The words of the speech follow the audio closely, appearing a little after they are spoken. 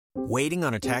Waiting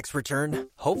on a tax return?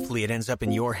 Hopefully it ends up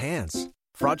in your hands.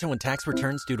 Fraudulent tax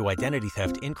returns due to identity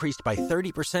theft increased by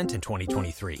 30% in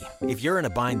 2023. If you're in a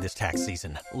bind this tax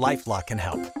season, LifeLock can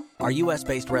help. Our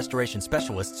U.S.-based restoration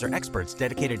specialists are experts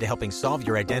dedicated to helping solve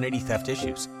your identity theft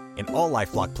issues. And all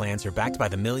LifeLock plans are backed by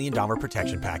the $1 Million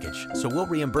Protection Package. So we'll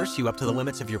reimburse you up to the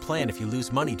limits of your plan if you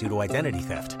lose money due to identity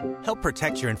theft. Help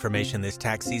protect your information this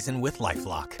tax season with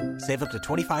LifeLock. Save up to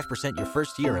 25% your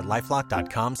first year at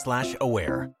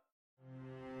LifeLock.com/aware.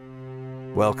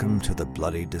 Welcome to the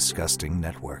Bloody Disgusting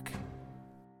Network.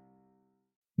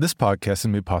 This podcast is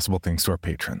made possible thanks to our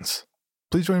patrons.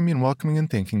 Please join me in welcoming and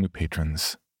thanking new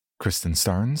patrons. Kristen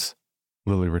Starnes,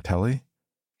 Lily Ratelli,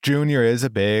 Junior is a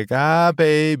big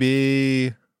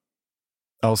baby.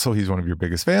 Also, he's one of your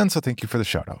biggest fans, so thank you for the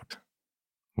shout out.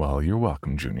 Well, you're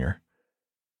welcome, Junior.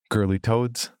 Girly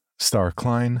Toads, Star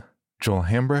Klein, Joel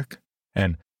Hambrick,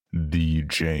 and The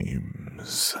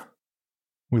James.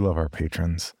 We love our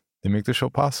patrons. They make the show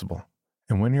possible.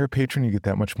 And when you're a patron, you get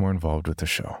that much more involved with the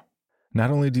show. Not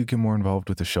only do you get more involved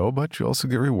with the show, but you also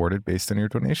get rewarded based on your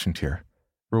donation tier.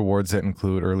 Rewards that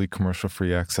include early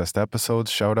commercial-free access to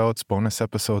episodes, shout-outs, bonus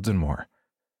episodes, and more.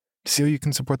 To see how you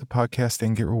can support the podcast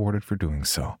and get rewarded for doing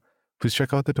so, please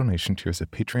check out the donation tiers at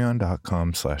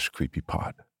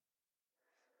patreon.com/creepypod.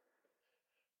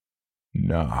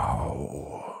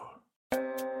 Now...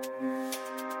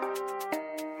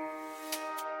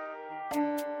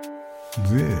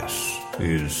 This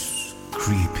is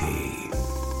Creepy,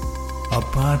 a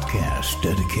podcast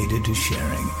dedicated to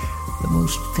sharing the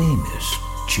most famous,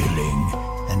 chilling,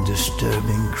 and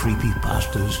disturbing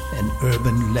creepypastas and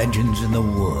urban legends in the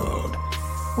world.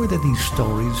 Whether these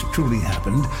stories truly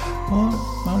happened or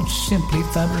are simply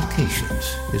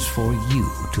fabrications is for you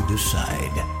to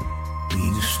decide.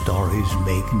 These stories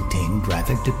may contain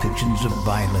graphic depictions of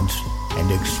violence and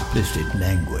explicit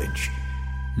language.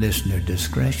 Listener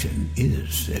discretion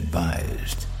is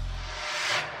advised.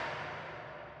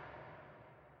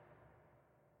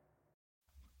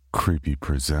 Creepy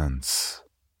presents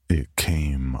It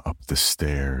Came Up the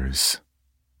Stairs,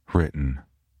 written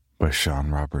by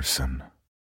Sean Robertson.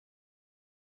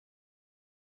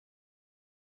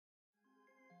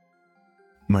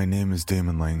 My name is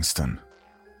Damon Langston,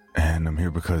 and I'm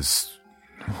here because,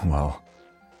 well,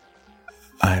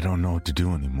 I don't know what to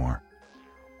do anymore.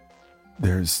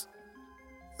 There's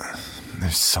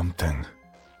something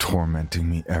tormenting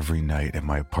me every night at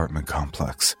my apartment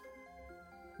complex.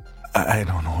 I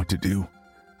don't know what to do.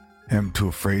 I'm too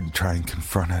afraid to try and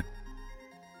confront it.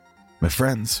 My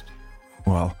friend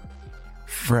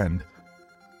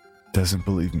doesn't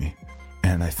believe me,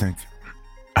 and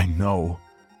I know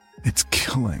it's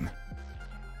killing.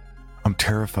 I'm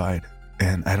terrified,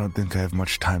 and I don't think I have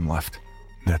much time left.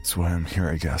 That's why I'm here,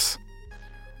 I guess.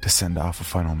 To send off a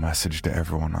final message to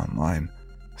everyone online,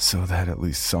 so that at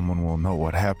least someone will know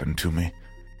what happened to me.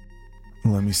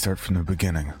 Let me start from the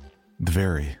beginning. The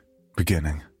very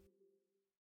beginning.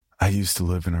 I used to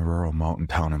live in a rural mountain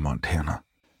town in Montana.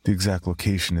 The exact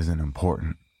location isn't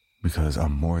important, because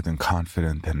I'm more than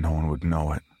confident that no one would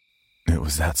know it. It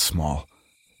was that small.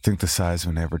 Think the size of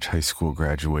an average high school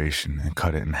graduation and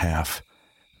cut it in half,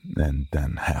 and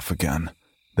then half again.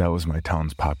 That was my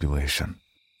town's population.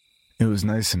 It was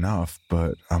nice enough,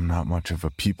 but I'm not much of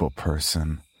a people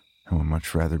person and would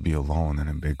much rather be alone than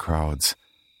in big crowds.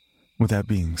 With that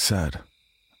being said,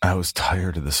 I was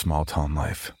tired of the small town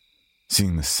life,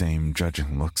 seeing the same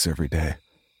judging looks every day,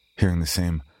 hearing the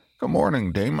same, "Good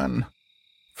morning, Damon,"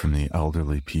 from the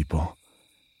elderly people,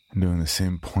 and doing the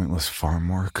same pointless farm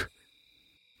work.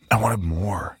 I wanted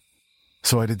more,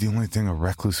 so I did the only thing a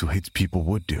recluse who hates people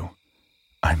would do.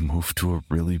 I moved to a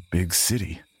really big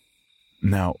city.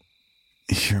 Now,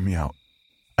 hear me out.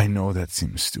 I know that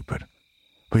seems stupid,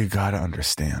 but you gotta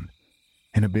understand.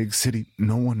 In a big city,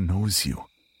 no one knows you.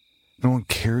 No one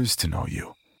cares to know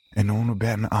you, and no one will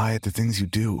bat an eye at the things you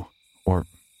do, or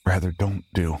rather don't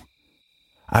do.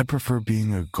 I'd prefer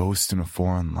being a ghost in a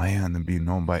foreign land than being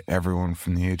known by everyone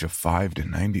from the age of 5 to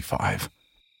 95.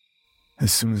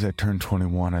 As soon as I turned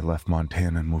 21, I left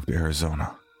Montana and moved to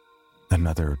Arizona.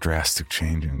 Another drastic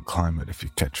change in climate, if you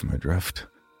catch my drift.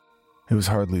 It was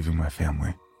hard leaving my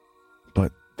family,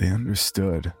 but they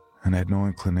understood, and I had no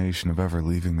inclination of ever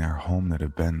leaving their home that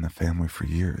had been the family for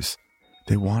years.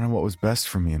 They wanted what was best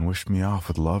for me and wished me off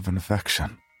with love and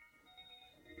affection.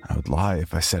 I would lie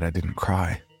if I said I didn't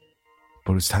cry,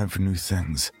 but it was time for new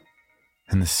things,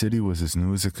 and the city was as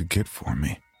new as it could get for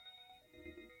me.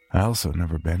 I also had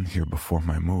never been here before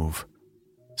my move,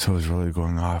 so I was really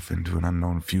going off into an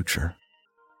unknown future.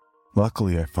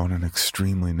 Luckily, I found an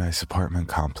extremely nice apartment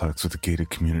complex with a gated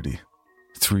community,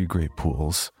 3 great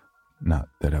pools, Not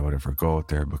that I would ever go out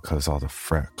there because all the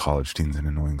frat college teens and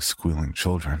annoying squealing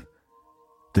children.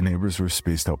 The neighbors were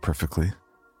spaced out perfectly.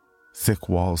 Thick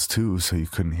walls too, so you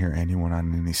couldn't hear anyone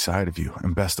on any side of you.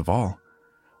 And best of all,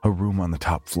 a room on the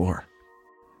top floor.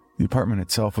 The apartment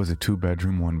itself was a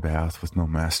 2-bedroom, 1-bath with no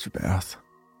master bath.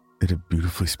 It had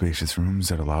beautifully spacious rooms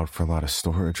that allowed for a lot of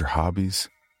storage or hobbies.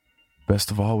 Best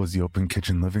of all was the open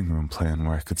kitchen living room plan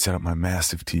where I could set up my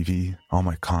massive TV, all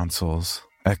my consoles,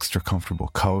 extra comfortable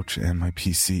couch, and my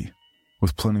PC,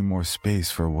 with plenty more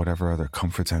space for whatever other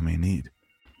comforts I may need.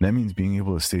 That means being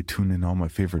able to stay tuned in all my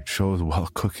favorite shows while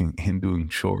cooking and doing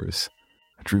chores.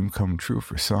 A dream come true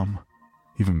for some.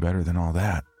 Even better than all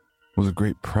that was a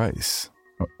great price.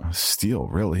 A steal,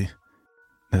 really.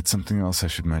 That's something else I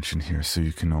should mention here so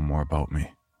you can know more about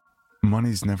me.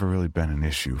 Money's never really been an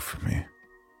issue for me.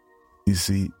 You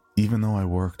see, even though I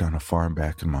worked on a farm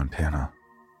back in Montana,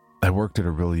 I worked at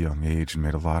a really young age and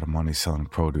made a lot of money selling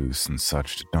produce and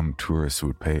such to dumb tourists who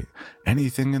would pay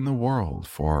anything in the world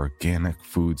for organic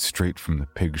food straight from the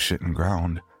pig shit and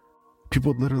ground.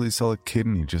 People would literally sell a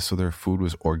kidney just so their food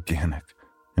was organic.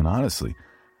 And honestly,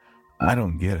 I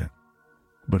don't get it.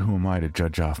 But who am I to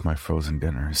judge off my frozen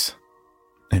dinners?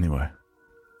 Anyway,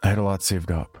 I had a lot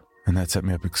saved up, and that set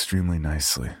me up extremely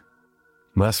nicely.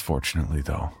 Less fortunately,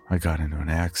 though, I got into an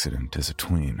accident as a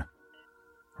tween.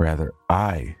 Rather,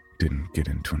 I didn't get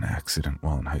into an accident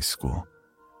while in high school.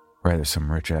 Rather,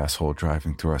 some rich asshole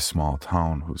driving through our small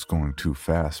town who was going too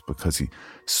fast because he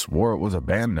swore it was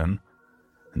abandoned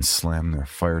and slammed their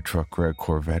fire truck red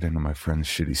Corvette into my friend's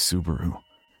shitty Subaru.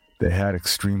 They had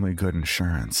extremely good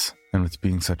insurance, and with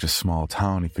being such a small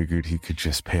town, he figured he could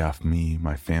just pay off me,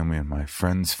 my family, and my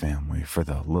friend's family for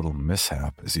the little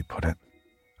mishap, as he put it.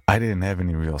 I didn't have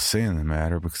any real say in the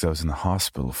matter because I was in the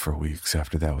hospital for weeks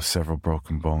after that with several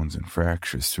broken bones and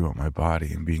fractures throughout my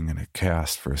body and being in a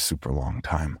cast for a super long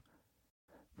time.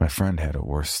 My friend had it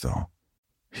worse, though.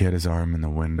 He had his arm in the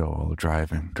window while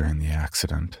driving during the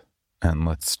accident, and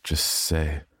let's just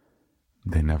say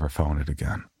they never found it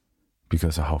again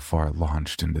because of how far it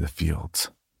launched into the fields.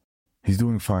 He's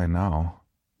doing fine now.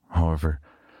 However,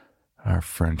 our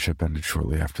friendship ended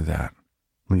shortly after that,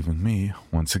 leaving me,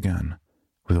 once again,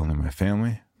 with only my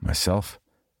family, myself,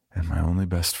 and my only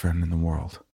best friend in the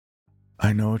world.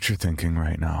 I know what you're thinking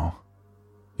right now.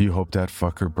 You hope that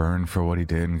fucker burned for what he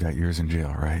did and got years in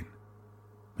jail, right?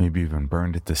 Maybe even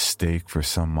burned at the stake for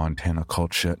some Montana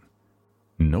cult shit.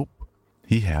 Nope.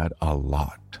 He had a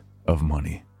lot of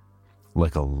money.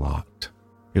 Like a lot.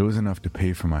 It was enough to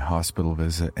pay for my hospital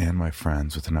visit and my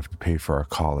friends, with enough to pay for our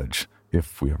college,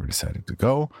 if we ever decided to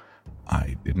go.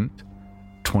 I didn't.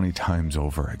 20 times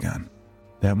over again.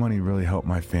 That money really helped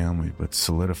my family, but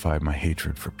solidified my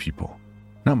hatred for people.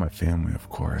 Not my family, of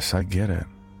course, I get it.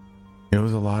 It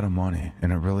was a lot of money,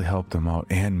 and it really helped them out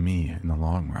and me in the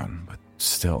long run, but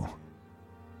still.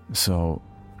 So,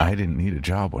 I didn't need a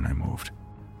job when I moved.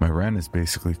 My rent is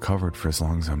basically covered for as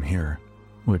long as I'm here,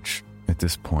 which, at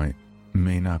this point,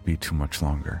 may not be too much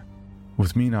longer.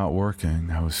 With me not working,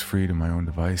 I was free to my own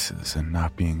devices, and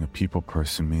not being a people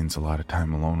person means a lot of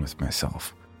time alone with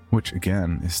myself, which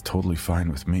again is totally fine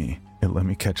with me. It let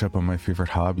me catch up on my favorite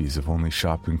hobbies of only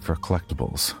shopping for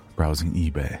collectibles, browsing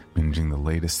eBay, binging the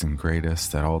latest and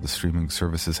greatest that all the streaming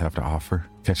services have to offer,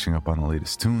 catching up on the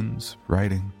latest tunes,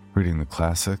 writing, reading the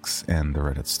classics and the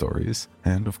Reddit stories,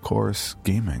 and of course,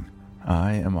 gaming.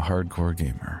 I am a hardcore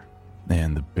gamer,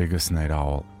 and the biggest night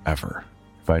owl ever.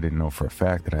 If I didn't know for a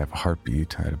fact that I have a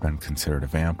heartbeat, I'd have been considered a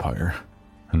vampire.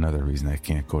 Another reason I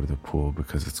can't go to the pool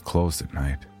because it's closed at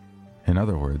night. In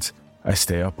other words, I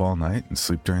stay up all night and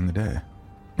sleep during the day,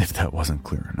 if that wasn't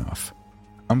clear enough.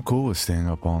 I'm cool with staying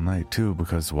up all night too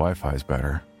because the Wi-Fi is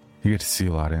better. You get to see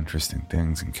a lot of interesting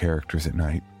things and characters at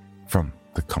night, from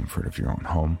the comfort of your own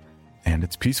home, and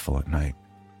it's peaceful at night.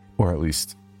 Or at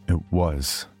least, it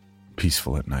was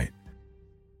peaceful at night.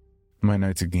 My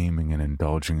nights of gaming and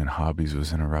indulging in hobbies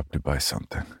was interrupted by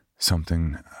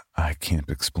something I can't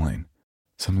explain,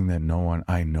 something that no one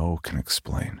I know can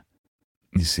explain.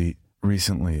 You see,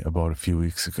 recently, about a few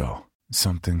weeks ago,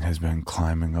 something has been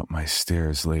climbing up my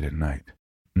stairs late at night.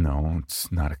 No,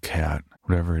 it's not a cat.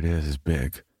 Whatever it is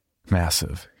big.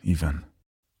 Massive, even.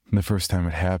 The first time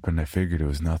it happened, I figured it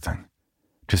was nothing.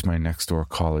 Just my next-door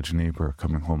college neighbor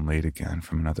coming home late again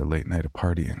from another late night of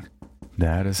partying.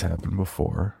 That has happened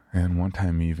before, and one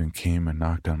time he even came and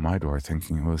knocked on my door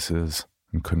thinking it was his,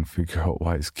 and couldn't figure out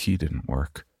why his key didn't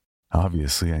work.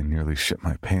 Obviously, I nearly shit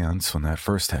my pants when that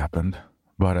first happened,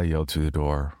 but I yelled through the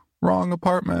door, "Wrong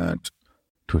apartment!"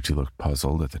 To which he looked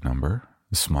puzzled at the number,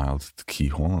 smiled at the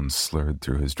keyhole, and slurred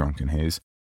through his drunken haze,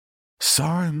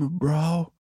 "Sorry, my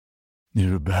bro.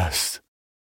 You're the best.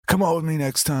 Come on with me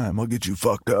next time. I'll get you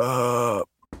fucked up.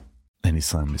 Then he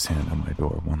slammed his hand on my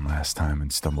door one last time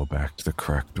and stumbled back to the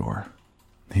correct door.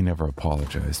 He never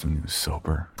apologized when he was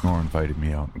sober, nor invited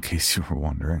me out in case you were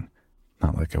wondering.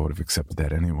 Not like I would have accepted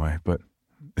that anyway, but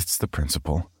it's the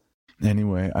principle.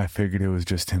 Anyway, I figured it was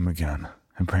just him again,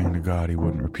 and praying to God he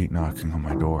wouldn't repeat knocking on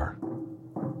my door.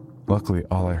 Luckily,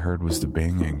 all I heard was the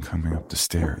banging coming up the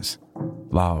stairs,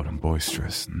 loud and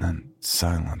boisterous, and then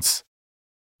silence.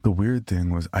 The weird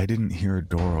thing was I didn't hear a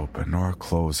door open nor a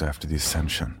close after the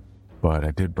ascension, but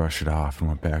I did brush it off and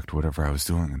went back to whatever I was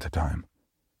doing at the time.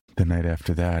 The night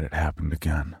after that, it happened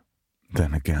again.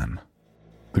 Then again.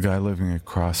 The guy living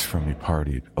across from me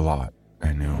partied a lot,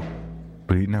 I knew,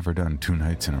 but he'd never done 2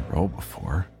 nights in a row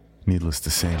before. Needless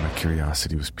to say, my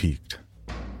curiosity was piqued.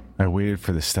 I waited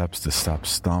for the steps to stop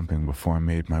stomping before I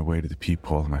made my way to the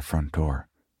peephole of my front door.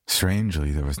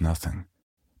 Strangely, there was nothing.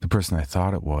 The person I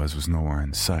thought it was nowhere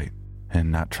in sight,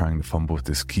 and not trying to fumble with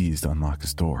his keys to unlock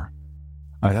his door.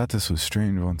 I thought this was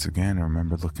strange once again and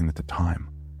remembered looking at the time.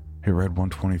 It read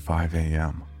 1:25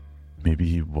 a.m. Maybe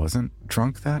he wasn't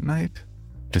drunk that night?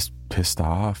 Just pissed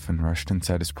off and rushed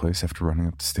inside his place after running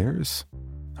up the stairs?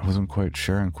 I wasn't quite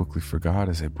sure and quickly forgot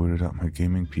as I booted up my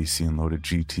gaming PC and loaded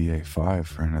GTA 5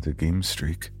 for another game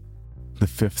streak. The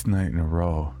 5th night in a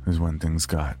row is when things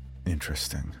got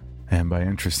interesting. And by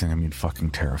interesting, I mean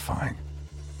fucking terrifying.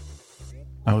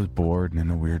 I was bored and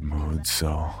in a weird mood,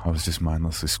 so I was just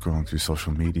mindlessly scrolling through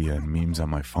social media and memes on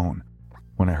my phone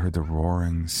when I heard the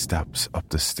roaring steps up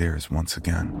the stairs once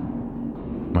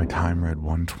again. My time read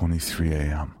 1:23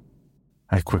 a.m.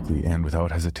 I quickly and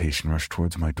without hesitation rushed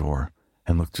towards my door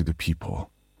and looked through the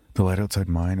peephole. The light outside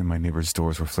mine and my neighbor's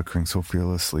doors were flickering so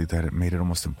fearlessly that it made it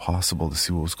almost impossible to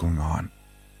see what was going on.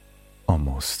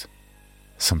 Almost.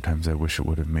 Sometimes I wish it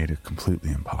would have made it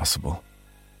completely impossible.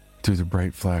 Through the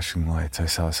bright flashing lights, I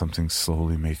saw something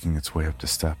slowly making its way up the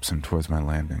steps and towards my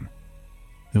landing.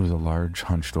 It was a large,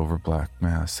 hunched-over black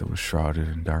mass that was shrouded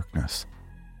in darkness.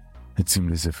 It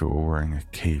seemed as if it were wearing a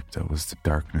cape that was the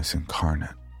darkness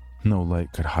incarnate. No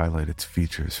light could highlight its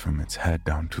features from its head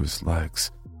down to its legs.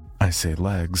 I say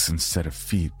legs instead of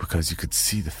feet because you could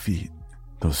see the feet.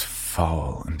 Those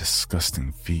foul and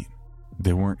disgusting feet.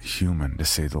 They weren't human, to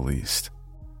say the least.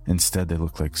 Instead, they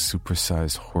looked like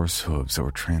supersized horse hooves that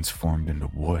were transformed into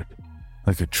wood.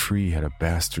 Like a tree had a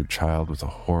bastard child with a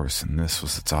horse, and this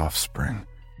was its offspring.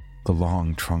 The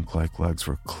long, trunk-like legs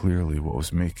were clearly what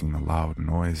was making the loud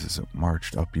noise as it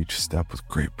marched up each step with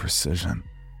great precision.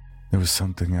 There was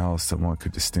something else that one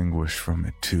could distinguish from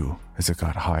it, too, as it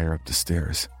got higher up the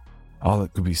stairs. All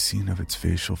that could be seen of its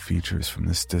facial features from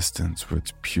this distance were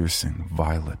its piercing,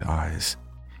 violet eyes.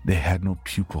 They had no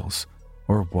pupils,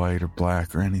 or white or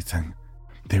black or anything.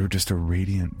 They were just a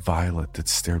radiant violet that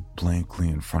stared blankly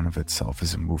in front of itself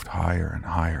as it moved higher and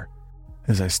higher.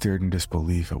 As I stared in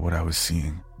disbelief at what I was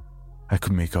seeing, I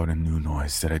could make out a new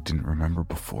noise that I didn't remember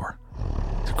before.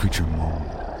 The creature moaned,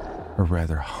 or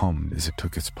rather hummed as it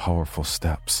took its powerful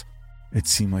steps. It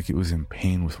seemed like it was in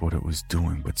pain with what it was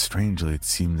doing, but strangely it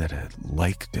seemed that it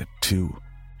liked it too.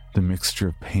 The mixture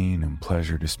of pain and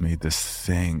pleasure just made this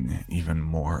thing even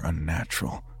more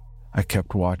unnatural. I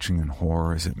kept watching in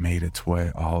horror as it made its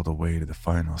way all the way to the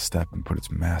final step and put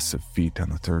its massive feet on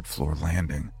the 3rd floor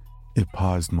landing. It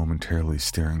paused momentarily,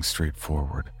 staring straight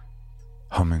forward,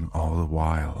 humming all the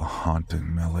while a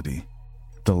haunting melody,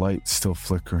 the light still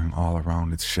flickering all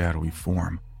around its shadowy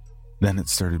form. Then it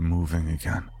started moving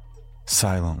again,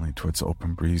 silently towards the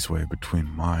open breezeway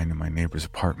between mine and my neighbor's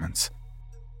apartments.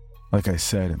 Like I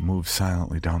said, it moved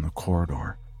silently down the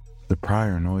corridor. The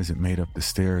prior noise it made up the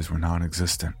stairs were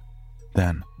non-existent.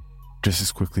 Then, just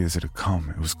as quickly as it had come,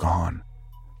 it was gone.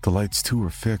 The lights too were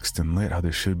fixed and lit how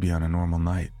they should be on a normal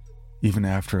night. Even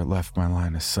after it left my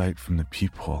line of sight from the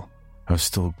peephole, I was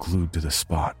still glued to the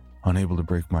spot, unable to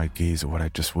break my gaze at what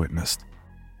I'd just witnessed.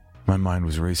 My mind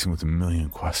was racing with a million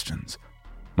questions,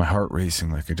 my heart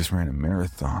racing like I just ran a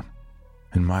marathon,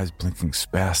 and my eyes blinking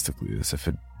spastically as if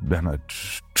it had been a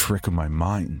trick of my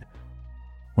mind.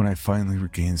 When I finally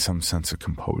regained some sense of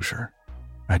composure,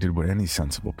 I did what any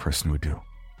sensible person would do.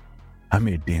 I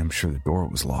made damn sure the door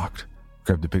was locked,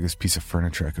 grabbed the biggest piece of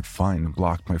furniture I could find and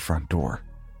blocked my front door,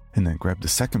 and then grabbed the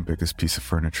second biggest piece of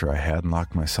furniture I had and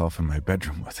locked myself in my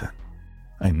bedroom with it.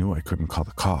 I knew I couldn't call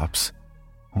the cops.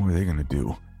 What were they going to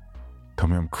do? Tell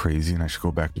me I'm crazy and I should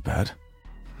go back to bed?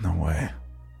 No way.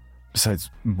 Besides,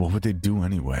 what would they do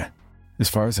anyway? As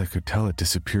far as I could tell, it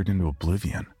disappeared into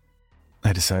oblivion.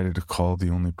 I decided to call the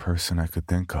only person I could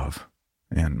think of,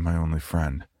 and my only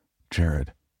friend,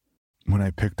 Jared. When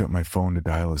I picked up my phone to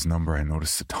dial his number, I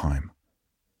noticed the time.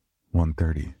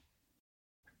 1:30.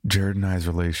 Jared and I's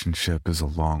relationship is a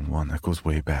long one that goes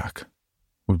way back.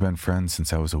 We've been friends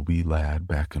since I was a wee lad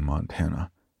back in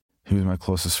Montana. He was my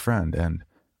closest friend and,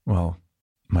 well,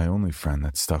 my only friend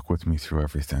that stuck with me through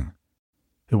everything.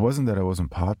 It wasn't that I wasn't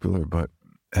popular, but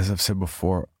as I've said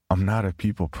before, I'm not a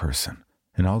people person,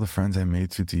 and all the friends I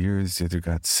made through the years either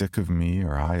got sick of me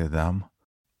or I of them.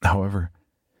 However,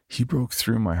 he broke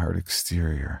through my hard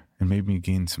exterior and made me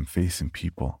gain some faith in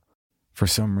people. For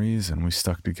some reason, we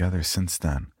stuck together since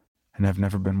then, and I've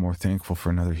never been more thankful for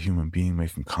another human being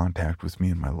making contact with me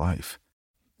in my life,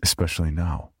 especially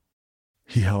now.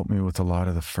 He helped me with a lot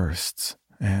of the firsts,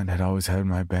 and had always had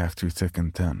my back through thick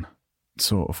and thin.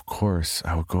 So, of course,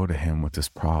 I would go to him with this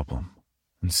problem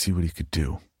and see what he could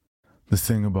do. The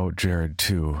thing about Jared,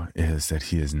 too, is that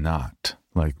he is not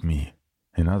like me.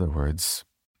 In other words,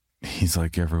 he's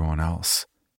like everyone else.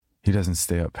 He doesn't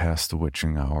stay up past the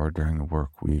witching hour during the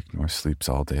work week, nor sleeps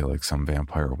all day like some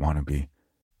vampire wannabe.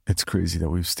 It's crazy that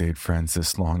we've stayed friends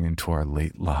this long into our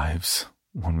late lives,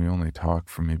 when we only talk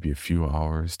for maybe a few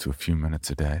hours to a few minutes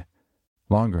a day.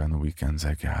 Longer on the weekends,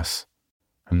 I guess.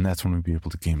 And that's when we'd be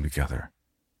able to game together,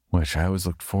 which I always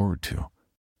looked forward to.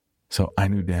 So I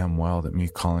knew damn well that me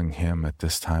calling him at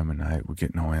this time of night would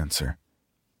get no answer.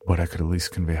 But I could at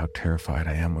least convey how terrified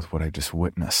I am with what I just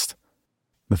witnessed.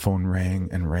 The phone rang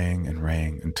and rang and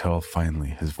rang until finally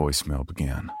his voicemail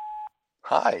began.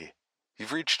 Hi,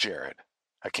 you've reached Jared.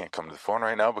 I can't come to the phone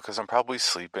right now because I'm probably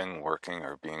sleeping, working,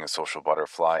 or being a social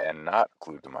butterfly and not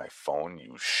glued to my phone,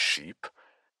 you sheep.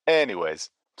 Anyways,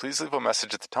 please leave a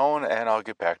message at the tone and I'll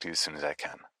get back to you as soon as I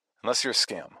can. Unless you're a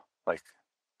scam. Like,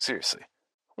 seriously,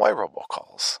 why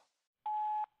robocalls?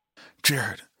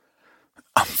 Jared,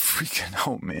 I'm freaking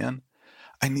out, man.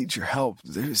 I need your help.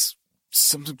 There's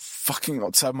something fucking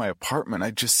outside my apartment.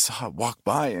 I just saw it walk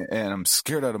by and I'm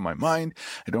scared out of my mind.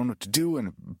 I don't know what to do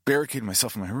and barricade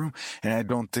myself in my room and I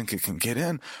don't think it can get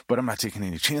in, but I'm not taking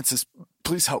any chances.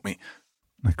 Please help me.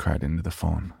 I cried into the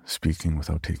phone, speaking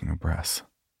without taking a breath.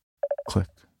 Click.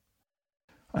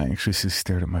 I anxiously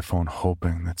stared at my phone,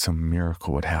 hoping that some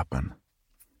miracle would happen.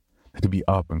 That he'd be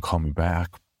up and call me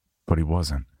back, but he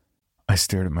wasn't. I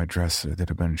stared at my dresser that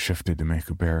had been shifted to make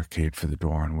a barricade for the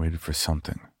door and waited for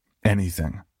something,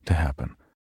 anything, to happen.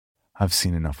 I've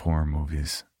seen enough horror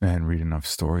movies and read enough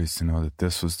stories to know that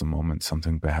this was the moment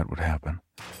something bad would happen.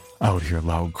 I would hear a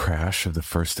loud crash of the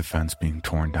first defense being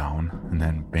torn down, and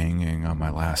then banging on my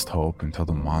last hope until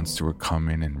the monster would come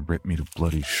in and rip me to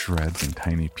bloody shreds and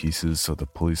tiny pieces so the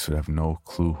police would have no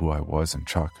clue who I was and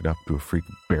chalk it up to a freak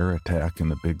bear attack in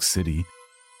the big city.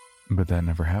 But that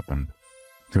never happened.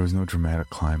 There was no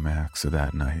dramatic climax of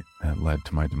that night that led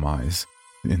to my demise.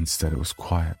 Instead, it was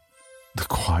quiet. The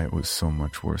quiet was so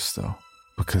much worse, though,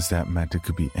 because that meant it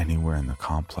could be anywhere in the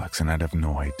complex, and I'd have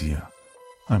no idea.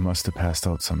 I must have passed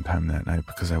out sometime that night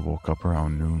because I woke up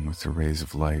around noon with the rays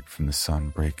of light from the sun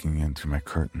breaking in through my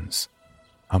curtains.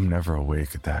 I'm never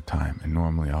awake at that time, and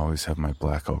normally I always have my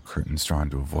blackout curtains drawn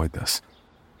to avoid this,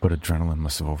 but adrenaline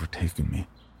must have overtaken me.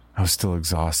 I was still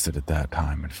exhausted at that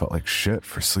time and felt like shit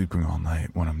for sleeping all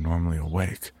night when I'm normally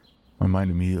awake. My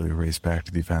mind immediately raced back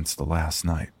to the events of the last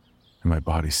night, and my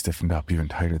body stiffened up even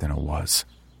tighter than it was.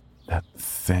 That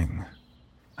thing.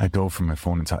 I dove for my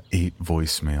phone and saw 8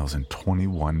 voicemails and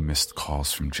 21 missed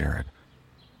calls from Jared.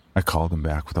 I called him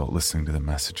back without listening to the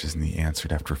messages, and he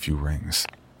answered after a few rings.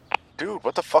 Dude,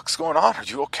 what the fuck's going on? Are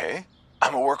you okay?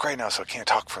 I'm at work right now, so I can't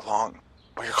talk for long.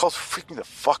 But your calls freaked me the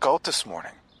fuck out this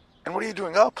morning. And what are you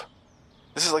doing up?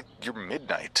 This is like your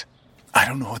midnight. I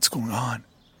don't know what's going on,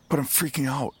 but I'm freaking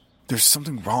out. There's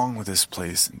something wrong with this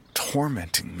place and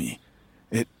tormenting me.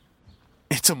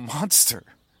 It's a monster.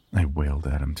 I wailed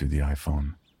at him through the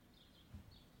iPhone.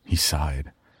 He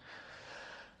sighed.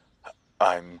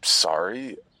 I'm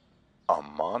sorry? A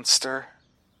monster?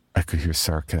 I could hear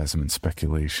sarcasm and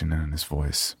speculation in his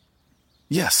voice.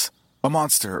 Yes, a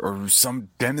monster or some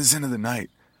denizen of the night.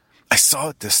 I saw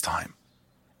it this time.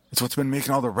 It's what's been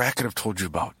making all the racket I've told you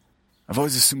about. I've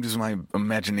always assumed it was my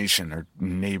imagination or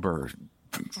neighbor or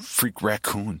freak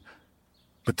raccoon.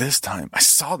 But this time, I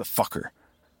saw the fucker.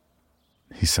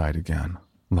 He sighed again,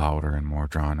 louder and more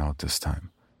drawn out this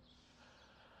time.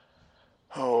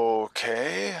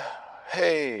 Okay.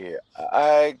 Hey,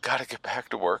 I gotta get back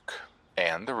to work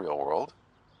and the real world.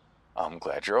 I'm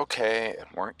glad you're okay and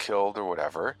weren't killed or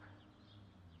whatever.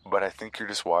 But I think you're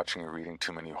just watching or reading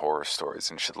too many horror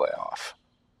stories and should lay off.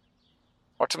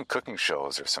 Watch some cooking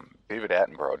shows or some David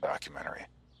Attenborough documentary.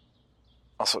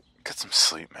 Also, get some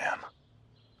sleep, man.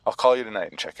 I'll call you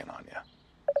tonight and check in on you.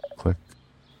 Click.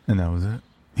 And that was it.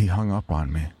 He hung up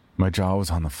on me. My jaw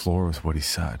was on the floor with what he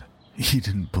said. He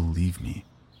didn't believe me.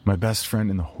 My best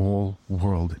friend in the whole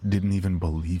world didn't even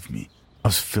believe me. I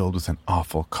was filled with an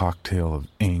awful cocktail of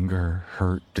anger,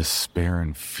 hurt, despair,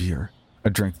 and fear.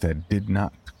 A drink that did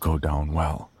not go down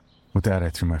well. With that, I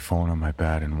threw my phone on my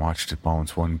bed and watched it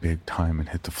bounce one big time and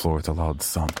hit the floor with a loud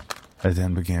thump. I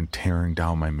then began tearing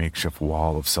down my makeshift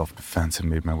wall of self-defense and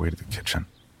made my way to the kitchen.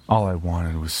 All I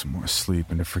wanted was some more sleep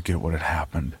and to forget what had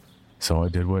happened. So I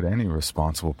did what any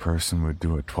responsible person would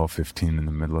do at 12:15 in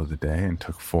the middle of the day and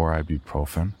took 4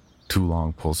 ibuprofen, 2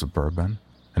 long pulls of bourbon,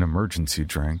 an emergency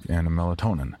drink, and a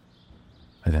melatonin.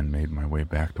 I then made my way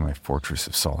back to my fortress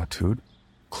of solitude,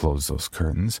 closed those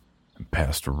curtains, and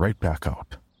passed right back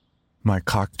out. My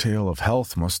cocktail of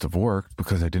health must have worked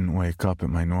because I didn't wake up at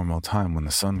my normal time when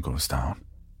the sun goes down,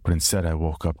 but instead I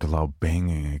woke up to loud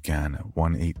banging again at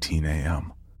 1:18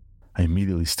 a.m. I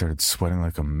immediately started sweating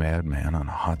like a madman on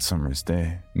a hot summer's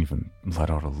day, and even let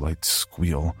out a light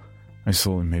squeal. I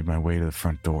slowly made my way to the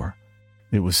front door.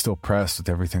 It was still pressed with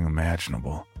everything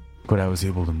imaginable, but I was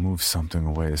able to move something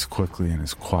away as quickly and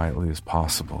as quietly as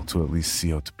possible to at least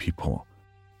see out the peephole.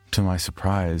 To my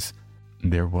surprise,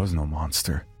 there was no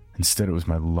monster. Instead, it was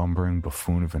my lumbering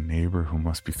buffoon of a neighbor who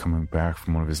must be coming back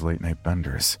from one of his late-night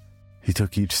benders. He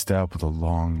took each step with a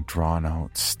long,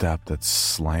 drawn-out step that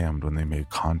slammed when they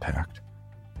made contact.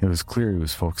 It was clear he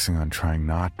was focusing on trying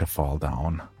not to fall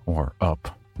down or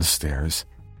up the stairs.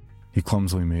 He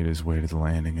clumsily made his way to the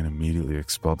landing and immediately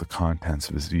expelled the contents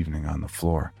of his evening on the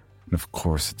floor, and of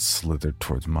course it slithered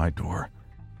towards my door.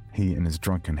 He, in his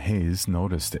drunken haze,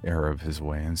 noticed the error of his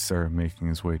way and started making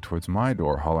his way towards my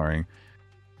door, hollering,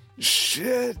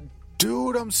 "Shit,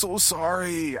 dude, I'm so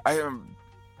sorry. I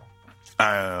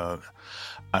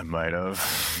might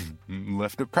have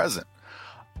left a present.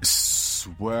 I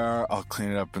swear I'll clean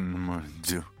it up in the morning,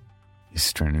 too." He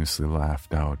strenuously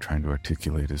laughed out, trying to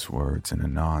articulate his words in a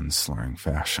non-slurring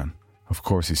fashion. Of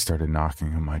course, he started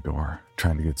knocking on my door,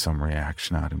 trying to get some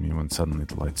reaction out of me when suddenly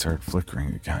the light started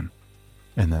flickering again.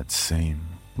 And that same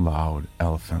loud,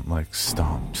 elephant-like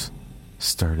stomps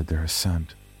started their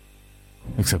ascent.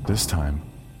 Except this time,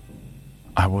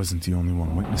 I wasn't the only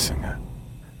one witnessing it.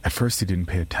 At first he didn't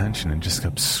pay attention and just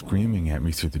kept screaming at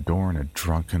me through the door in a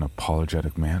drunken,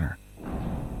 apologetic manner.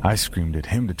 I screamed at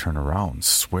him to turn around,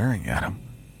 swearing at him.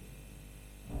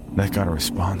 That got a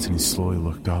response, and he slowly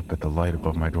looked up at the light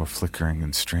above my door flickering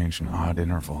in strange and odd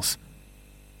intervals.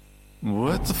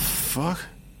 "What the fuck?"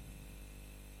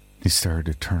 He started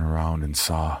to turn around and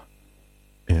saw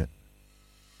it.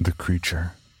 The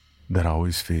creature that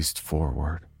always faced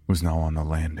forward was now on the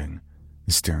landing,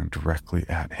 staring directly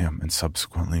at him and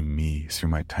subsequently me through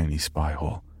my tiny spy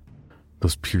hole.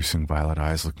 Those piercing violet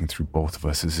eyes looking through both of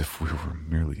us as if we were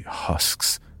merely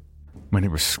husks. My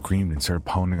neighbor screamed and started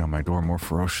pounding on my door more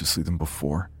ferociously than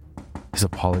before. His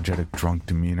apologetic drunk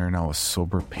demeanor now a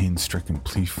sober, pain-stricken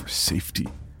plea for safety.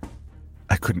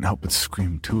 I couldn't help but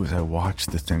scream too as I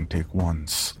watched the thing take one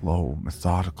slow,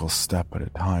 methodical step at a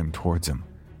time towards him.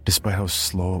 Despite how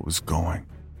slow it was going,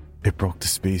 it broke the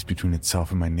space between itself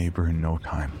and my neighbor in no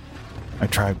time. I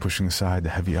tried pushing aside the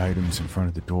heavy items in front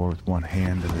of the door with one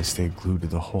hand as I stayed glued to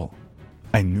the hole.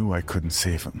 I knew I couldn't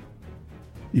save him.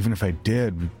 Even if I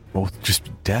did, we'd both just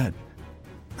be dead.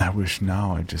 I wish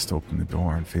now I'd just opened the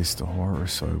door and faced the horror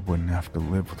so I wouldn't have to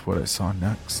live with what I saw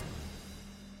next.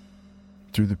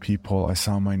 Through the peephole, I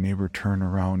saw my neighbor turn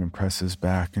around and press his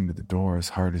back into the door as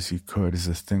hard as he could as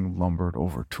the thing lumbered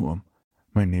over to him.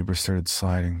 My neighbor started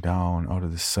sliding down out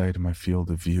of the sight of my field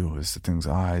of view as the thing's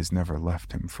eyes never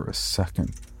left him for a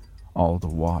second. All the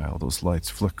while, those lights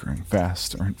flickering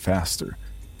faster and faster.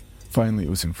 Finally, it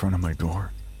was in front of my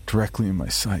door, directly in my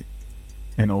sight,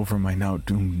 and over my now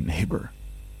doomed neighbor.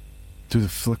 Through the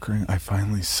flickering, I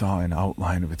finally saw an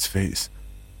outline of its face,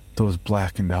 though it was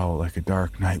blackened out like a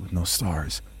dark night with no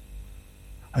stars.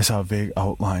 I saw a vague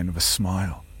outline of a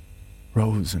smile.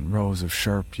 Rows and rows of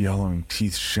sharp, yellowing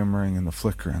teeth shimmering in the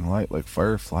flickering light like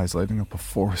fireflies lighting up a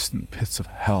forest in the pits of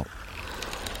hell.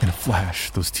 In a flash,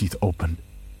 those teeth opened,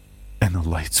 and the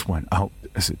lights went out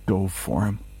as it dove for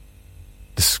him.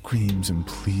 The screams and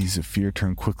pleas of fear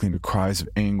turned quickly into cries of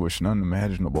anguish and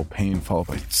unimaginable pain, followed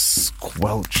by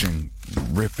squelching,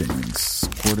 ripping, and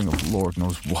squirting of Lord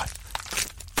knows what.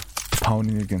 The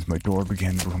pounding against my door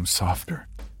began to become softer,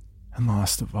 and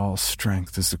lost of all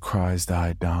strength as the cries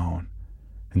died down,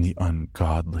 and the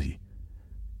ungodly,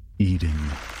 eating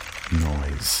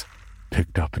noise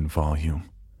picked up in volume.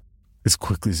 As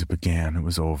quickly as it began, it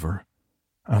was over.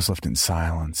 I was left in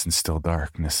silence and still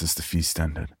darkness as the feast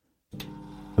ended.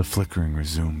 The flickering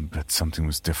resumed, but something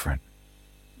was different.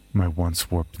 My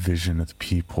once warped vision of the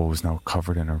peephole was now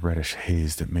covered in a reddish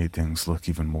haze that made things look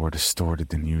even more distorted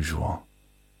than usual.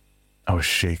 I was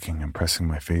shaking and pressing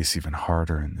my face even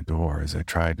harder in the door as I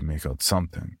tried to make out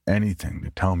something, anything to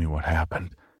tell me what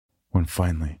happened, when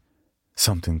finally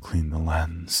something cleaned the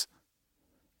lens.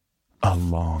 A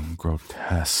long,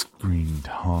 grotesque green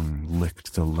tongue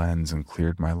licked the lens and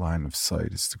cleared my line of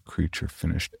sight as the creature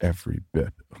finished every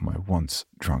bit of my once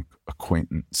drunk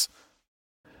acquaintance.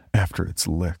 After its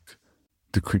lick,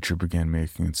 the creature began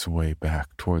making its way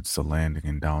back towards the landing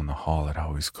and down the hall it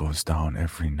always goes down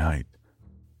every night.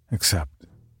 Except,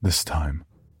 this time,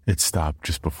 it stopped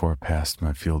just before it passed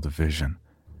my field of vision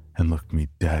and looked me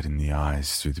dead in the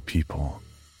eyes through the peephole.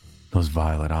 Those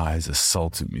violet eyes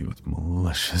assaulted me with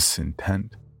malicious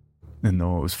intent, and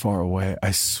though it was far away,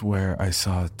 I swear I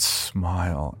saw it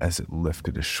smile as it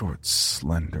lifted a short,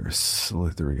 slender,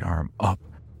 slithery arm up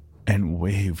and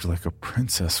waved like a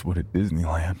princess would at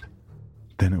Disneyland.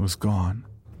 Then it was gone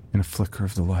in a flicker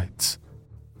of the lights.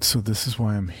 So this is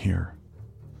why I'm here,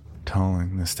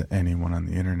 telling this to anyone on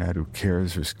the internet who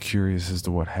cares or is curious as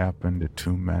to what happened to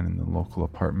two men in the local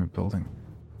apartment building.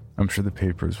 I'm sure the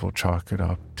papers will chalk it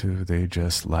up to they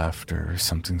just left or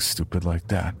something stupid like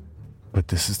that. But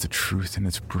this is the truth in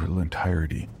its brutal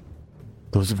entirety.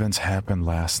 Those events happened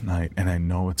last night, and I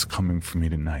know it's coming for me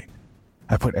tonight.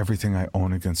 I put everything I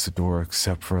own against the door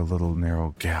except for a little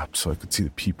narrow gap so I could see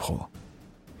the peephole.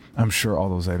 I'm sure all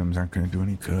those items aren't going to do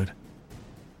any good.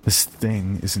 This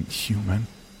thing isn't human.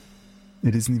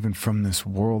 It isn't even from this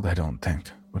world, I don't think.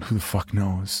 But who the fuck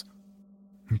knows?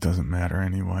 It doesn't matter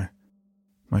anyway.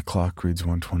 My clock reads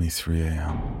 1:23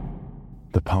 a.m.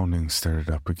 The pounding started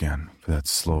up again for that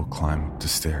slow climb up the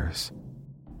stairs.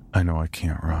 I know I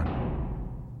can't run.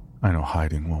 I know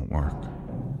hiding won't work.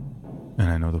 And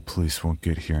I know the police won't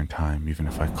get here in time even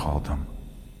if I called them.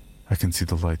 I can see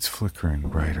the lights flickering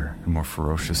brighter and more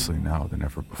ferociously now than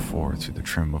ever before through the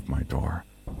trim of my door,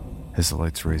 as the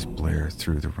light's rays blare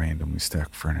through the randomly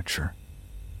stacked furniture.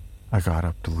 I got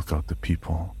up to look out the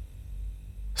peephole,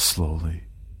 slowly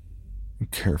and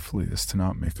carefully as to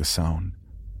not make a sound.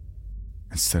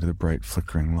 Instead of the bright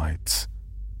flickering lights,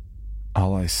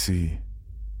 all I see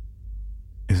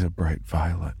is a bright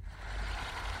violet.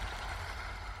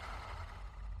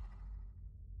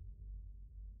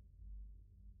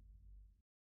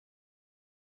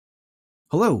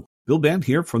 Hello, Bill Band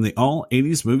here from the All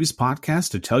 80s Movies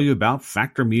Podcast to tell you about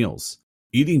Factor Meals.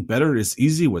 Eating better is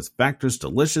easy with Factor's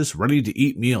delicious,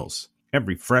 ready-to-eat meals.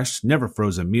 Every fresh, never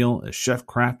frozen meal is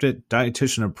chef-crafted,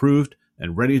 dietitian approved,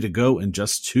 and ready to go in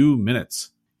just 2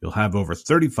 minutes. You'll have over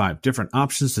 35 different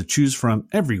options to choose from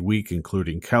every week,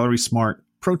 including Calorie Smart,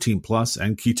 Protein Plus,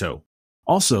 and Keto.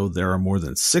 Also, there are more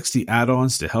than 60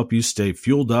 add-ons to help you stay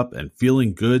fueled up and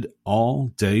feeling good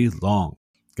all day long.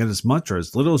 Get as much or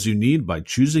as little as you need by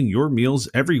choosing your meals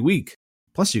every week.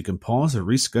 Plus, you can pause or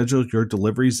reschedule your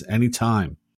deliveries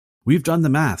anytime. We've done the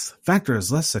math. Factor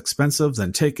is less expensive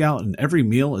than takeout, and every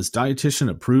meal is dietitian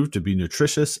approved to be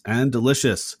nutritious and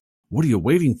delicious. What are you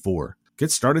waiting for?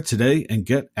 Get started today and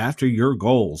get after your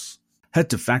goals. Head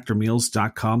to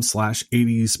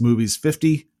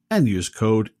factormeals.com/80smovies50 and use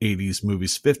code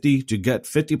 80smovies50 to get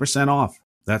 50% off.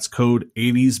 That's code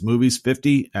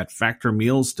 80smovies50 at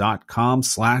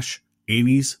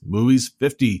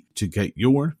factormeals.com/80smovies50 to get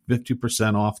your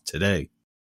 50% off today.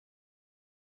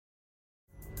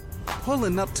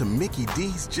 Pulling up to Mickey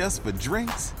D's just for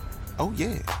drinks? Oh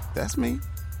yeah, that's me.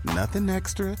 Nothing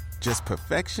extra, just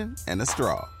perfection and a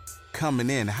straw.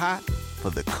 Coming in hot for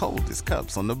the coldest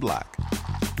cups on the block.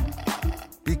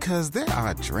 Because there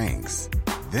are drinks.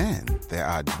 Then there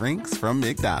are drinks from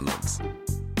McDonald's.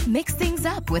 Mix things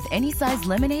up with any size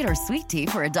lemonade or sweet tea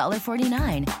for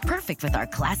 $1.49. Perfect with our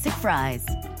classic fries.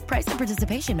 Price and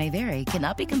participation may vary.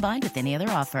 Cannot be combined with any other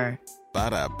offer.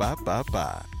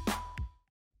 Ba-da-ba-ba-ba.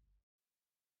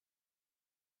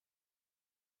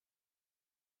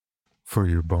 For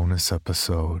your bonus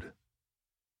episode,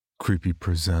 Creepy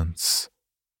presents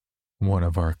One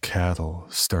of Our Cattle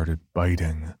Started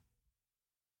Biting.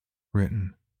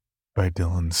 Written by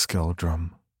Dylan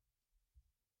Skeldrum.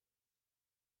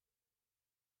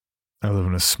 I live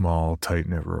in a small,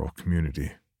 tight-knit rural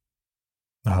community.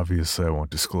 Obviously, I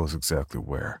won't disclose exactly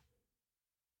where.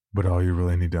 But all you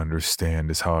really need to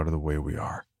understand is how out of the way we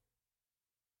are.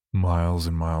 Miles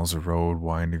and miles of road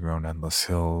winding around endless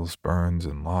hills, burns,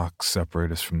 and locks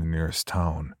separate us from the nearest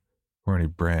town, where any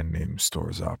brand name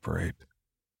stores operate.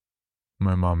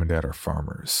 My mom and dad are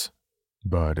farmers,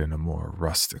 but in a more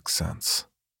rustic sense.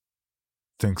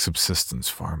 Think subsistence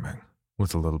farming,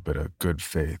 with a little bit of good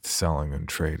faith selling and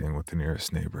trading with the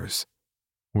nearest neighbors.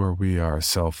 Where we are,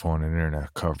 cell phone and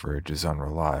internet coverage is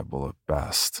unreliable at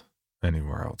best,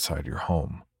 anywhere outside your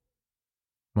home.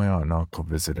 My aunt and uncle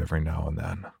visit every now and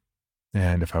then,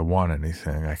 And if I want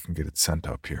anything, I can get it sent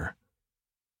up here.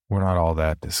 We're not all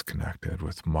that disconnected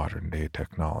with modern-day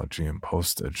technology and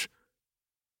postage.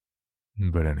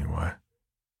 But anyway,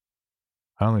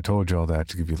 I only told you all that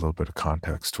to give you a little bit of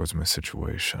context towards my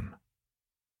situation.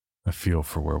 A feel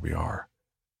for where we are.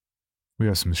 We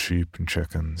have some sheep and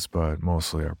chickens, but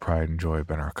mostly our pride and joy have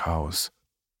been our cows.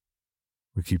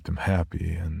 We keep them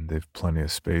happy, and they've plenty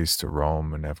of space to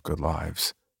roam and have good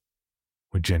lives.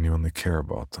 We genuinely care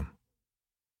about them.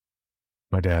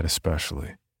 My dad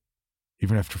especially.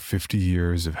 Even after 50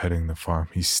 years of heading the farm,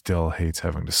 he still hates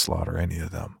having to slaughter any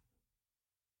of them.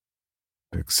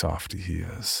 Big softy he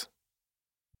is.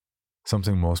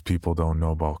 Something most people don't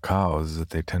know about cows is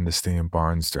that they tend to stay in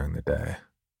barns during the day,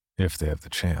 if they have the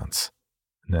chance,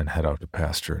 and then head out to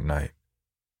pasture at night.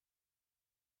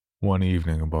 One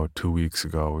evening about 2 weeks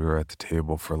ago, we were at the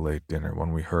table for a late dinner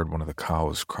when we heard one of the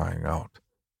cows crying out,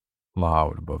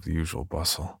 loud above the usual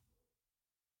bustle.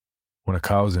 When a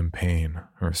cow's in pain,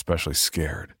 or especially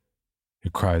scared,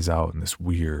 it cries out in this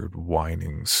weird,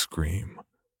 whining scream,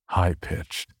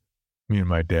 high-pitched. Me and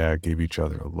my dad gave each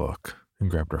other a look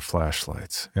and grabbed our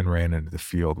flashlights and ran into the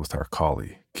field with our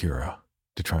collie, Kira,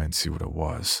 to try and see what it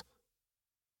was.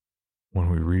 When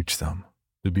we reached them,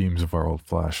 the beams of our old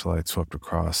flashlight swept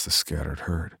across the scattered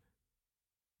herd,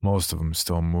 most of them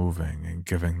still moving and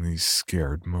giving these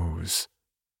scared moos.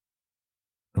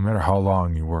 No matter how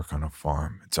long you work on a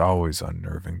farm, it's always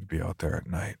unnerving to be out there at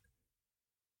night.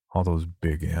 All those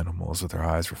big animals with their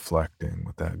eyes reflecting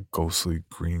with that ghostly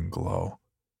green glow.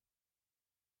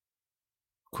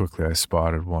 Quickly I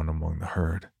spotted one among the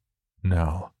herd,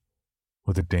 Nell,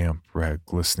 with a damp, red,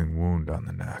 glistening wound on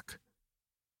the neck.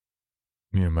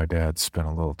 Me and my dad spent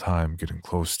a little time getting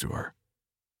close to her,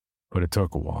 but it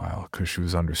took a while because she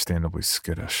was understandably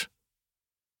skittish.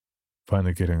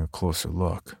 Finally getting a closer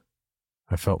look,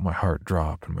 I felt my heart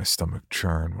drop and my stomach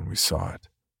churn when we saw it.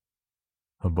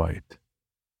 A bite.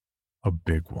 A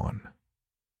big one.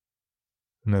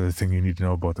 Another thing you need to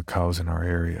know about the cows in our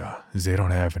area is they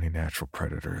don't have any natural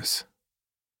predators.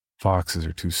 Foxes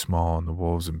are too small and the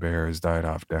wolves and bears died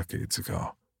off decades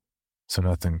ago, so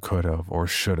nothing could have or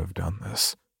should have done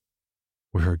this.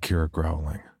 We heard Kira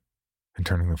growling, and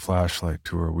turning the flashlight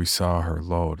to her, we saw her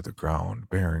low to the ground,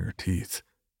 baring her teeth,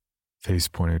 face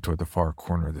pointed toward the far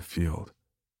corner of the field.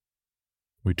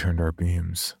 We turned our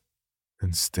beams,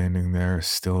 and standing there,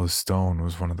 still as stone,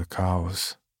 was one of the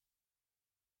cows.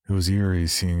 It was eerie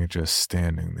seeing it just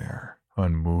standing there,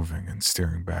 unmoving and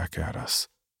staring back at us.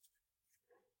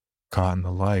 Caught in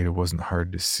the light, it wasn't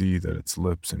hard to see that its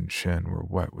lips and chin were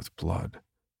wet with blood.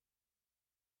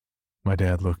 My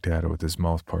dad looked at it with his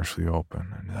mouth partially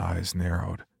open and his eyes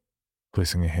narrowed,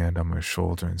 placing a hand on my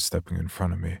shoulder and stepping in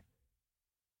front of me.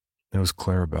 It was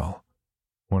Clarabelle,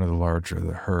 one of the larger of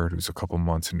the herd who's a couple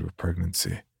months into a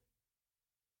pregnancy.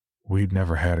 We'd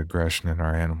never had aggression in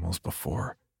our animals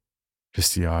before,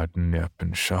 just the odd nip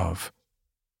and shove.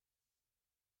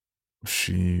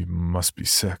 "She must be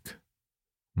sick,"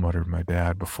 muttered my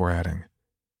dad before adding,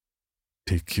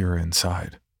 "Take Kira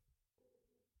inside."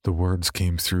 The words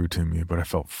came through to me, but I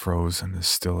felt frozen as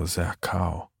still as that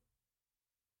cow.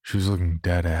 She was looking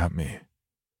dead at me,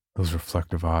 those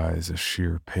reflective eyes a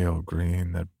sheer pale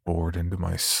green that bored into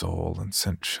my soul and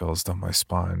sent chills down my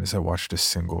spine as I watched a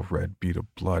single red bead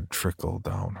of blood trickle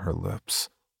down her lips.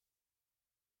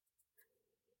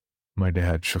 My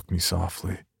dad shook me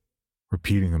softly,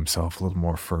 repeating himself a little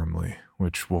more firmly,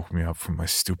 which woke me up from my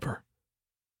stupor.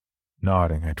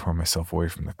 Nodding, I tore myself away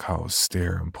from the cow's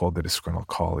stare and pulled the disgruntled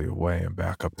collie away and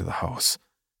back up to the house.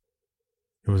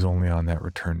 It was only on that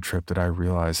return trip that I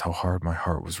realized how hard my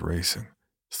heart was racing,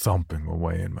 thumping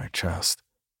away in my chest.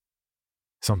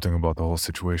 Something about the whole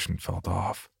situation felt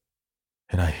off,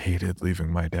 and I hated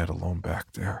leaving my dad alone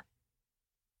back there.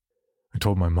 I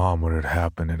told my mom what had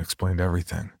happened and explained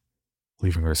everything,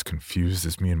 leaving her as confused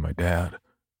as me and my dad.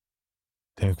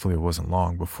 Thankfully, it wasn't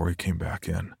long before he came back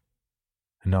in,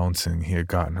 announcing he had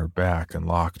gotten her back and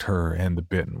locked her and the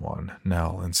bitten one,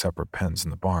 Nell, in separate pens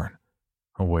in the barn,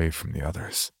 away from the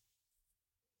others.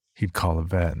 He'd call a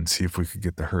vet and see if we could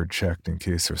get the herd checked in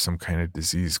case there was some kind of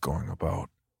disease going about.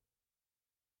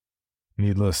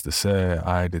 Needless to say,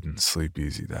 I didn't sleep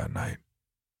easy that night.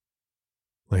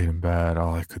 Late in bed,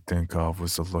 all I could think of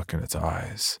was the look in its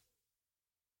eyes,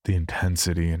 the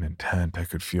intensity and intent I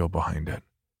could feel behind it.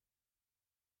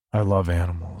 I love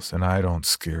animals, and I don't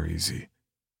scare easy,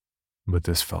 but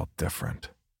this felt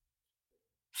different.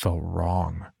 Felt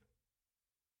wrong.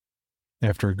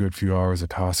 After a good few hours of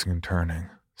tossing and turning,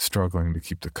 struggling to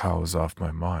keep the cows off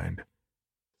my mind,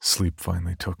 sleep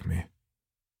finally took me.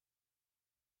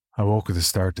 I woke with a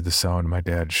start to the sound of my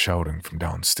dad shouting from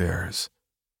downstairs.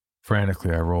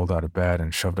 Frantically, I rolled out of bed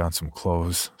and shoved on some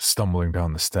clothes, stumbling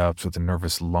down the steps with a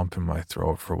nervous lump in my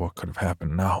throat for what could have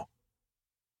happened now.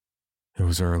 It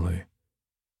was early,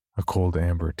 a cold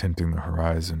amber tinting the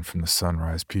horizon from the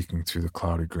sunrise peeking through the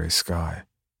cloudy gray sky.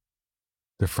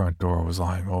 The front door was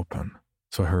lying open,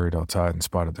 so I hurried outside and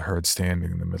spotted the herd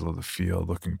standing in the middle of the field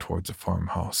looking towards a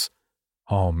farmhouse,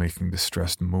 all making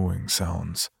distressed mooing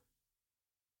sounds.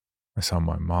 I saw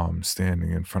my mom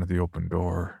standing in front of the open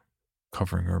door,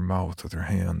 covering her mouth with her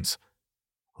hands,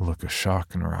 a look of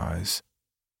shock in her eyes.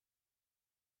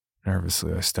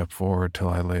 Nervously, I stepped forward till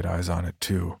I laid eyes on it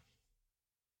too.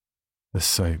 The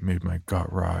sight made my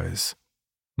gut rise,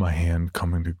 my hand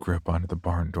coming to grip onto the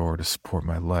barn door to support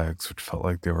my legs, which felt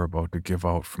like they were about to give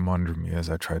out from under me as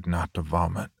I tried not to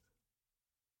vomit.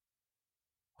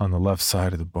 On the left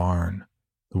side of the barn,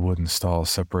 the wooden stall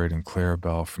separating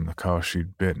Clarabelle from the cow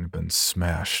she'd bitten had been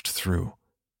smashed through,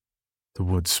 the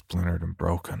wood splintered and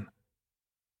broken.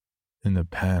 In the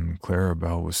pen,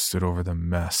 Clarabelle was stood over the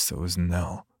mess that was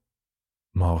Nell,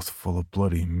 mouth full of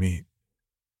bloody meat.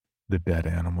 The dead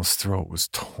animal's throat was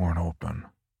torn open.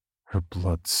 Her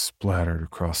blood splattered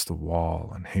across the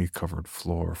wall and hay-covered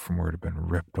floor from where it had been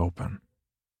ripped open.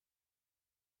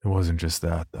 It wasn't just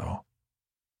that, though.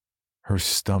 Her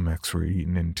stomachs were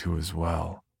eaten into as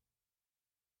well.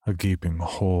 A gaping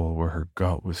hole where her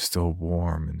gut was still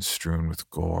warm and strewn with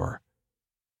gore.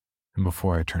 And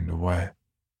before I turned away,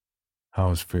 I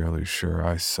was fairly sure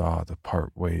I saw the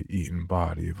part-way eaten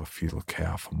body of a fetal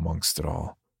calf amongst it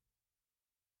all.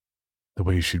 The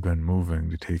way she'd been moving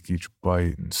to take each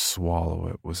bite and swallow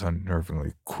it was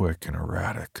unnervingly quick and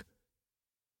erratic.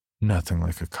 Nothing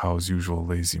like a cow's usual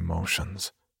lazy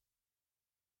motions.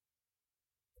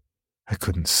 I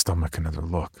couldn't stomach another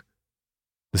look.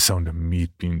 The sound of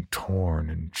meat being torn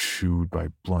and chewed by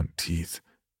blunt teeth.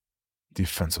 The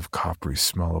offensive coppery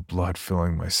smell of blood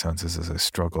filling my senses as I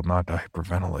struggled not to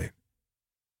hyperventilate.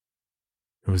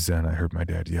 It was then I heard my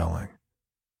dad yelling.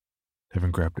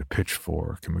 Having grabbed a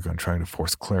pitchfork and begun trying to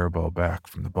force Clarabelle back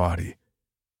from the body.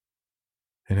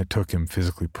 And it took him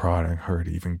physically prodding her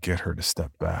to even get her to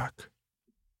step back.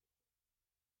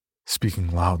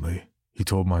 Speaking loudly, he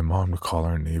told my mom to call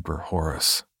our neighbor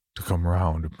Horace to come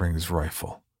round and bring his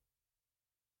rifle.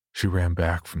 She ran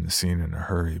back from the scene in a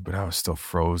hurry, but I was still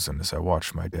frozen as I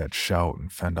watched my dad shout and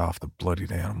fend off the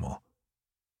bloodied animal.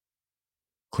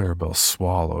 Clarabelle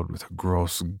swallowed with a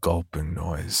gross gulping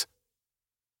noise.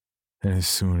 And as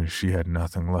soon as she had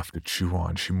nothing left to chew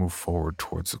on, she moved forward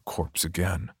towards the corpse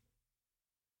again.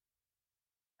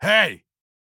 "Hey!"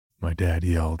 my dad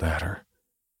yelled at her,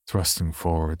 thrusting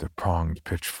forward the pronged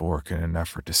pitchfork in an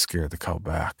effort to scare the cow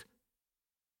back.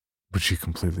 But she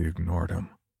completely ignored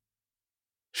him.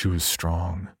 She was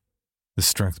strong, the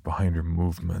strength behind her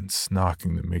movements,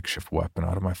 knocking the makeshift weapon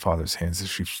out of my father's hands as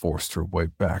she forced her way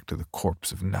back to the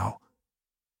corpse of Nell.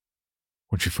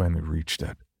 When she finally reached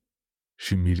it,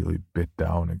 she immediately bit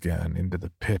down again into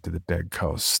the pit of the dead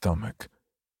cow's stomach.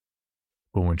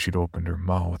 But when she'd opened her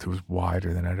mouth, it was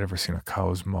wider than I'd ever seen a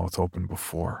cow's mouth open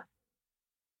before.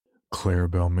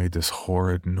 Clarabelle made this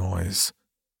horrid noise,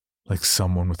 like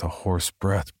someone with a hoarse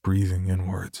breath breathing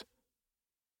inwards.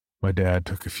 My dad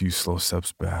took a few slow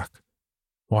steps back,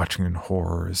 watching in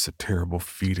horror as the terrible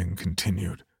feeding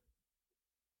continued.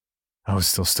 I was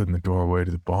still stood in the doorway to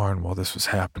the barn while this was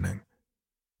happening.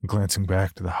 Glancing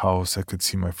back to the house, I could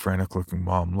see my frantic-looking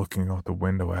mom looking out the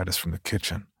window at us from the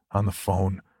kitchen, on the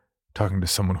phone, talking to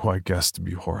someone who I guessed to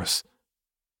be Horace.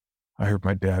 I heard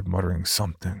my dad muttering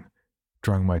something,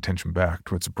 drawing my attention back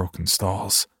towards the broken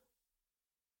stalls.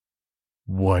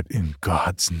 What in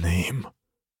God's name?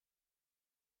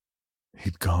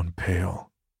 He'd gone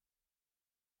pale,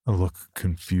 a look of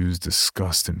confused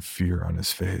disgust and fear on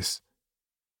his face.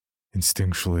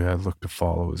 Instinctually, I looked to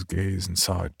follow his gaze and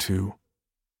saw it too.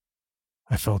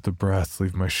 I felt the breath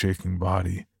leave my shaking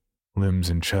body, limbs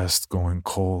and chest going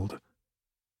cold.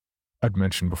 I'd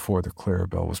mentioned before that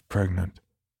Clarabelle was pregnant,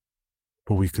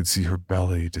 but we could see her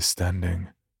belly distending.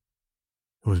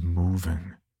 It was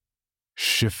moving,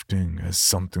 shifting as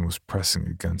something was pressing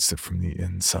against it from the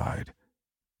inside,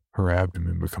 her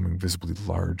abdomen becoming visibly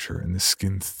larger and the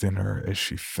skin thinner as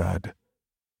she fed,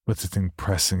 but the thing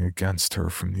pressing against her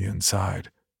from the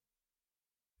inside.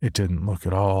 It didn't look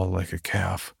at all like a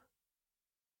calf.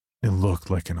 It looked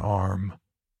like an arm,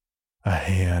 a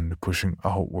hand pushing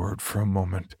outward for a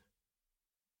moment.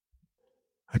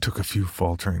 I took a few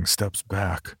faltering steps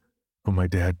back, but my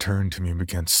dad turned to me and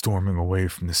began storming away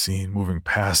from the scene, moving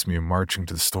past me and marching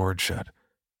to the storage shed.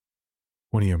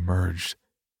 When he emerged,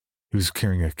 he was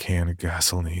carrying a can of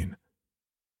gasoline.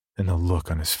 and the look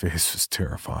on his face was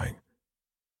terrifying.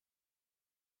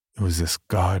 It was this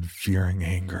God-fearing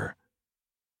anger,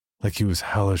 like he was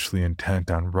hellishly intent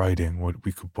on righting what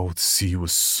we could both see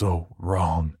was so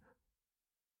wrong.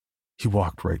 He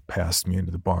walked right past me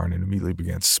into the barn and immediately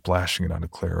began splashing it onto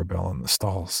Clarabelle in the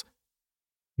stalls.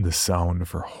 The sound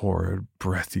of her horrid,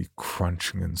 breathy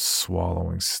crunching and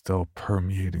swallowing still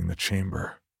permeating the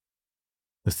chamber.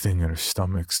 The thing in her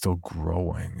stomach still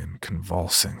growing and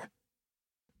convulsing.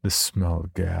 The smell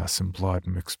of gas and blood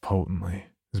mixed potently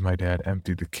as my dad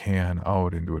emptied the can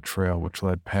out into a trail which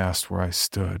led past where I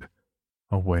stood,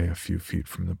 away a few feet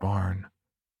from the barn.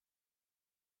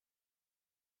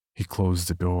 He closed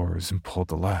the doors and pulled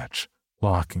the latch,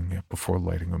 locking it before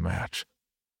lighting a match.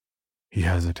 He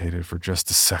hesitated for just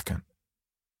a second,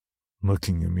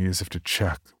 looking at me as if to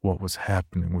check what was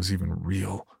happening was even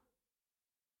real.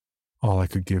 All I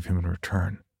could give him in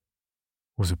return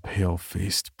was a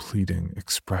pale-faced, pleading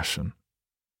expression.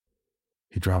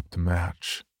 He dropped the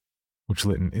match, which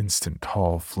lit an instant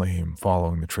tall flame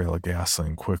following the trail of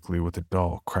gasoline quickly with a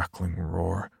dull, crackling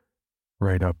roar,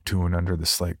 right up to and under the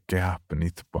slight gap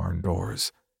beneath the barn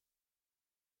doors.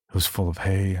 It was full of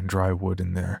hay and dry wood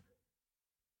in there.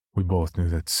 We both knew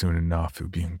that soon enough it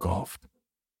would be engulfed,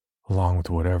 along with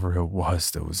whatever it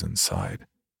was that was inside.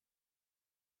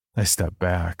 I stepped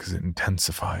back as it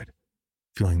intensified,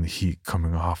 feeling the heat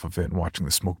coming off of it and watching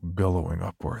the smoke billowing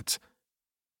upwards.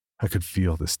 I could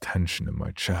feel this tension in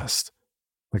my chest,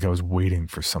 like I was waiting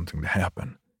for something to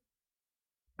happen.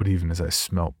 But even as I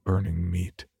smelt burning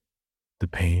meat, the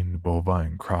pained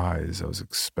bovine cries I was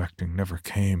expecting never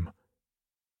came.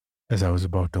 As I was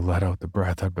about to let out the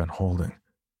breath I'd been holding,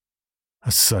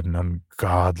 a sudden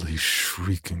ungodly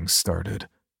shrieking started.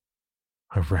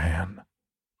 I ran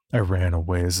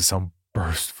away as the sound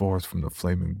burst forth from the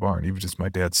flaming barn, even as my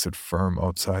dad stood firm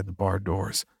outside the barn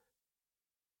doors.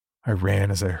 I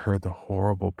ran as I heard the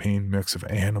horrible pain mix of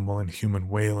animal and human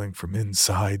wailing from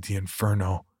inside the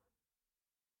inferno.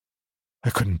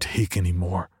 I couldn't take any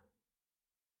more.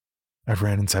 I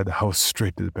ran inside the house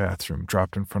straight to the bathroom,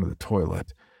 dropped in front of the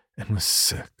toilet, and was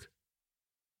sick.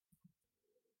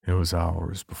 It was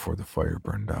hours before the fire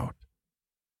burned out.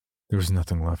 There was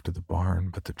nothing left of the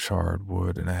barn but the charred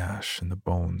wood and ash and the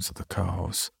bones of the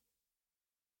cows.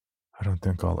 I don't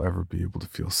think I'll ever be able to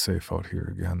feel safe out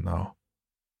here again, though,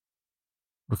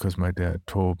 because my dad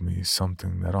told me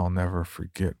something that I'll never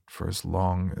forget for as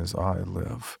long as I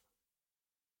live.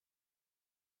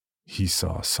 He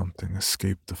saw something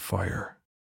escape the fire.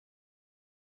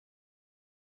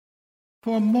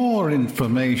 For more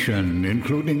information,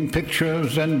 including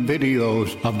pictures and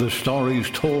videos of the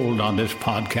stories told on this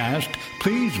podcast,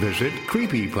 please visit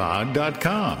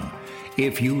creepypod.com.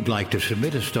 If you'd like to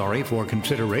submit a story for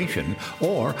consideration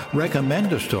or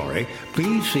recommend a story,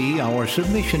 please see our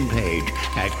submission page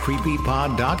at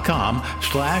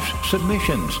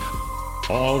creepypod.com/submissions.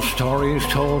 All stories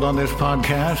told on this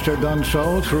podcast are done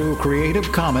so through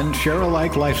Creative Commons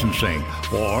Share-alike licensing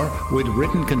or with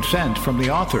written consent from the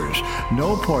authors.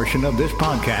 No portion of this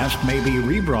podcast may be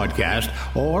rebroadcast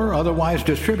or otherwise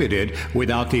distributed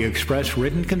without the express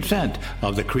written consent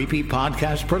of the Creepy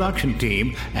Podcast production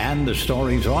team and the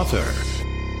story's author.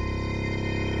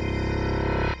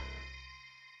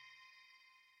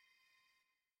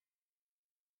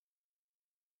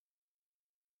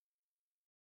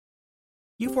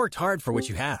 You've worked hard for what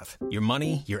you have. Your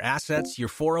money, your assets, your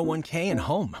 401k, and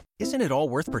home. Isn't it all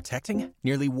worth protecting?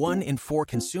 Nearly 1 in 4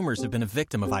 consumers have been a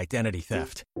victim of identity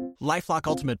theft. LifeLock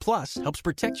Ultimate Plus helps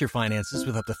protect your finances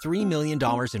with up to $3 million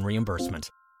in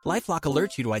reimbursement. LifeLock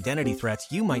alerts you to identity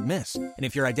threats you might miss. And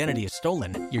if your identity is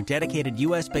stolen, your dedicated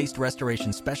U.S.-based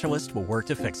restoration specialist will work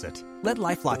to fix it. Let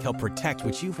LifeLock help protect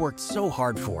what you've worked so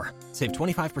hard for. Save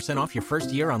 25% off your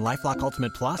first year on LifeLock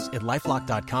Ultimate Plus at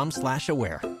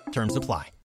LifeLock.com/aware. Terms apply.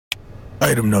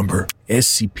 Item number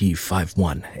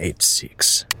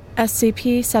SCP-5186.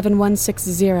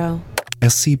 SCP-7160.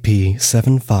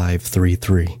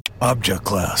 SCP-7533. Object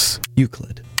Class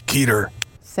Euclid. Keter.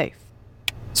 Safe.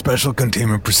 Special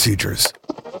Containment Procedures.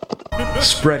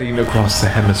 Spreading across the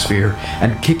hemisphere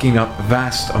and kicking up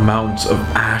vast amounts of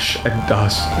ash and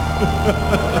dust.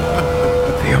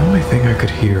 The only thing I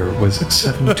could hear was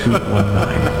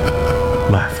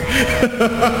 7219 laughing.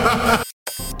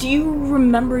 Do you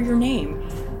remember your name?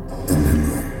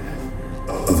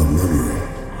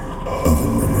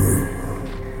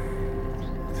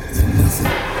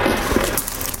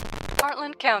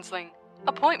 Heartland Counseling.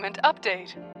 Appointment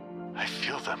update. I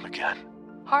feel them again.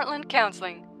 Heartland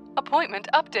Counseling. Appointment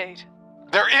update.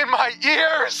 They're in my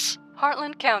ears!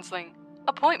 Heartland Counseling.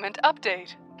 Appointment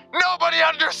update. Nobody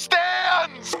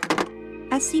understands!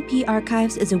 SCP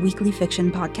Archives is a weekly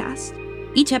fiction podcast.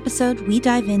 Each episode, we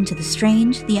dive into the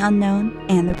strange, the unknown,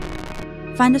 and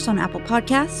the... Find us on Apple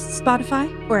Podcasts, Spotify,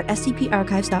 or at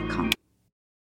scparchives.com.